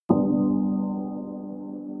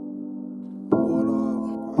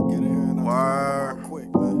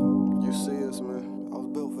this, man. I was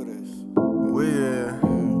built for this.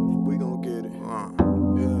 We gon' get it.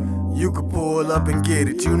 Yeah. You could pull up and get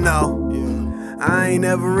it, you know. Yeah. I ain't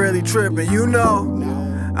never really trippin', you know.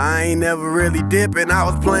 I ain't never really dippin'. I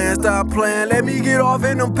was playing, stop playing. Let me get off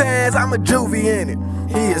in them pants. I'm a juvie in it.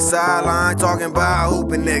 He a sideline talking about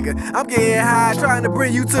hoopin', nigga. I'm getting high, trying to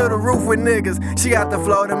bring you to the roof with niggas. She got the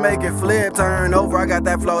flow to make it flip, turn over. I got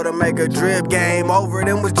that flow to make a drip, game over.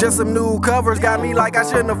 Them was just some new covers, got me like I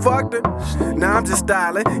shouldn't have fucked her. Now I'm just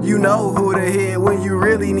styling. You know who to hit when you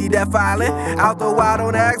really need that filing. Out the wild,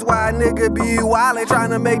 don't ask why a nigga be wildin', trying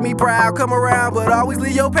to make me proud. Come around, but always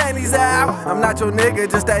leave your panties out. I'm not your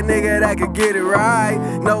nigga, just that nigga that could get it right.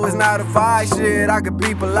 No, it's not a fight, shit. I could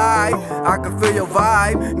be polite, I could feel your vibe.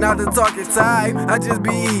 Not to talk your type, I just be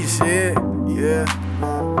eating shit, yeah.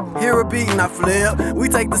 Hear a beat and I flip, we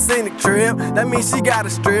take the scenic trip. That means she got a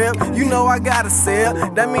strip, you know I got a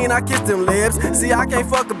sip. That mean I kiss them lips, see I can't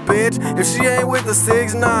fuck a bitch if she ain't with the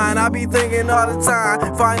 6'9". I be thinking all the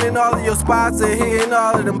time, finding all of your spots and hitting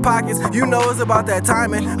all of them pockets. You know it's about that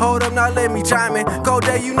timing, hold up now let me chime in. Cold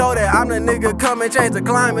day, you know that I'm the nigga come and change the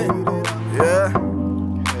climate, yeah.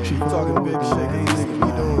 She talking big shit, these niggas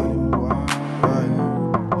be doing it.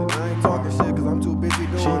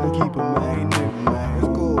 She can keep a main nigga, man. It's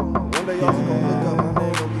cool. One day y'all gonna look up, my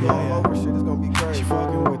name gonna be all over shit. It's gonna be crazy. She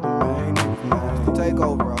fucking with the main nigga, man.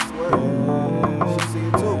 Takeover, I swear. Yeah. She see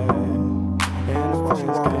it too. And her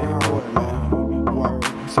friends came with her, man. Word.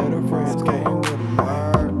 Said her friends came with her,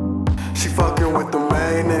 man. She fucking with the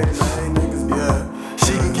main niggas, yeah.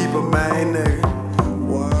 She can keep a main nigga.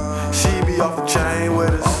 She be off the chain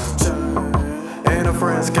with us, and her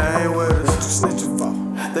friends came with us.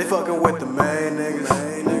 They fucking with the main niggas,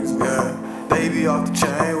 yeah. They be off the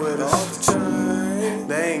chain with us.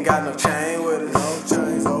 They ain't got no chain with us,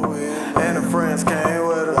 and her friends came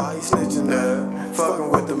with us. Yeah,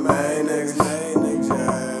 fucking with the main niggas, main niggas,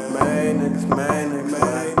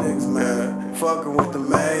 yeah. Fucking with the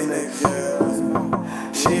main niggas,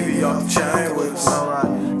 yeah. She be off the chain with us.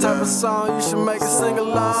 Alright, type of song you should make a sing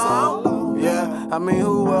along. Yeah, I mean,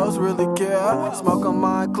 who else really care? Smoke on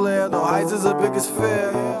mine clear, no heights is the biggest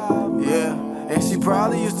fear. Yeah, and she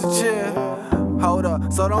probably used to cheer. Hold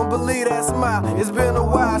up, so don't believe that smile. It's been a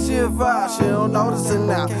while, she a vibe, she don't notice it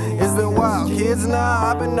now. It's been wild, kids now,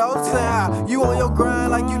 I've been noticing how you on your grind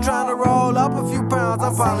like you trying to roll up a few pounds.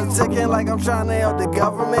 I'm politicking like I'm trying to help the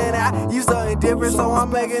government out. You something different, so I'm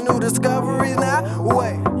making new discoveries now.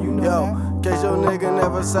 Wait, yo. In case your nigga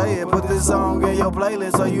never say it, put this song in your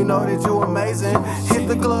playlist so you know that you amazing. Hit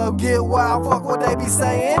the club, get wild, fuck what they be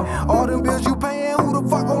saying. All them bills you paying, who the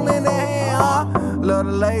fuck gon' lend a hand, huh? Love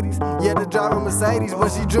the ladies, yeah, they drive a Mercedes, but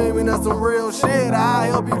she dreaming of some real shit. I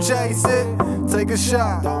help you chase it. Take a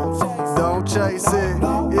shot, don't chase it.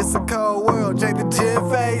 It's a cold world, check the 10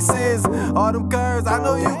 faces. All them curves, I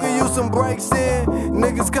know you can use some brakes in.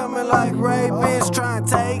 Niggas coming like Ravens, trying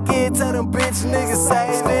to take it. Tell them bitch niggas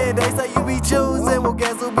save it. They say you be choosing, well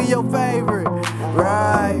guess who'll be your favorite?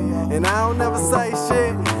 Right, and I don't never say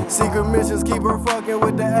shit. Secret missions keep her fucking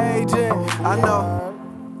with the agent. I know.